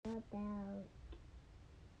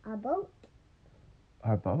A boat.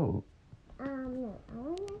 Our boat? No, I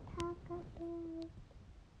want to talk about...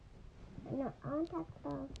 No, I want to talk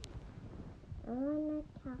about... I want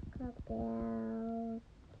to talk about...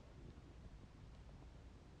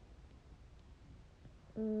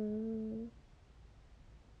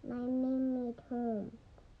 my Mimi at home.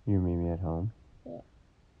 Your Mimi at home? Yeah.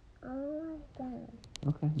 Oh my God.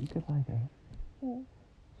 Okay, you could lie there. Yeah.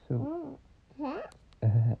 So... Huh?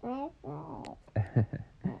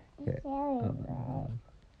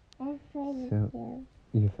 Okay. So,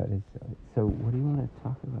 you thought it's silly. So, what do you want to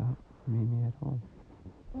talk about Mimi at home?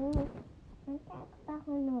 Let's talk about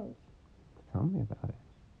her nose. Tell me about it.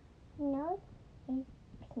 Her nose is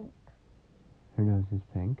pink. Her nose is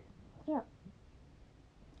pink? Yeah.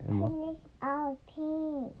 And Her nose is all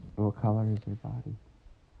pink. what color is her body?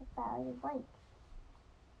 Her body is white.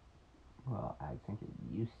 Well, I think it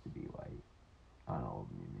used to be white on old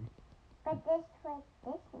Mimi. But this was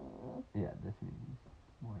this Mimi. Yeah, this Mimi's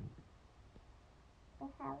white. We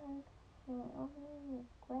haven't seen old Mimi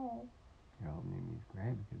gray. Your old Mimi's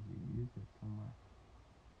gray because you used it so much.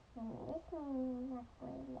 And this Mimi is not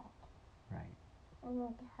gray yet. Right. I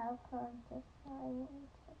need to help her this one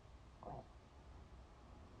into gray.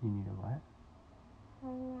 You need a what?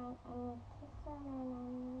 And I need to kiss her and I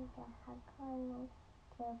need to hug her and then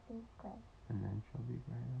she'll be gray. And then she'll be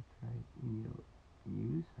gray, that's right. You need to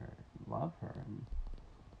use her, love her, and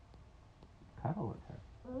cuddle with her.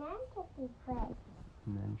 And then she'll be gray.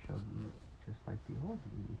 And then she'll be just like the old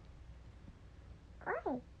Mimi.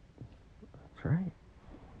 Gray. That's right.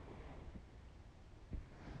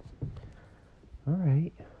 All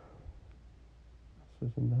right. This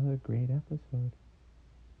was another great episode.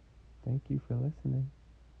 Thank you for listening.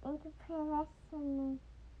 Thank you for listening.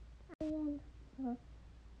 And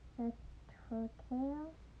her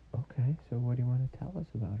tail. Okay, so what do you want to tell us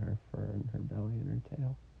about her fur and her belly and her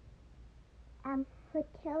tail? Her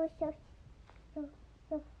tail is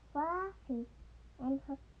so fluffy, and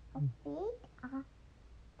her feet are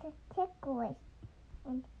so ticklish,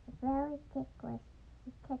 and very ticklish.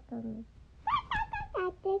 She tickled me. I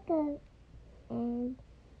tickled. And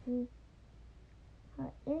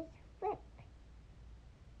her ears flip.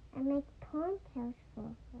 I make ponytails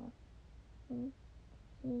for her. And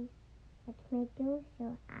she lets me do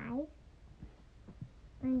her eyes,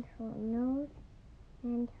 and her nose,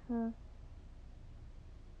 and her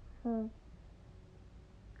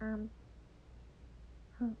umps.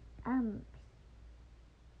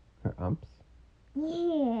 Her umps?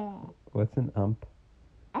 Yeah. What's an ump?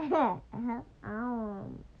 Her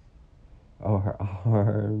arms. Oh, her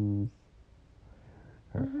arms.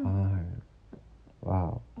 Her arms.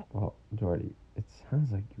 Wow. Well, Jordy, it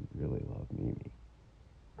sounds like you really love Mimi.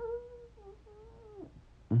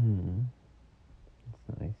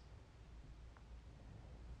 That's nice.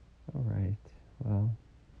 All right. Well,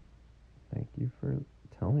 thank you for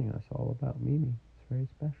telling us all about Mimi. It's very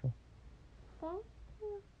special. Thank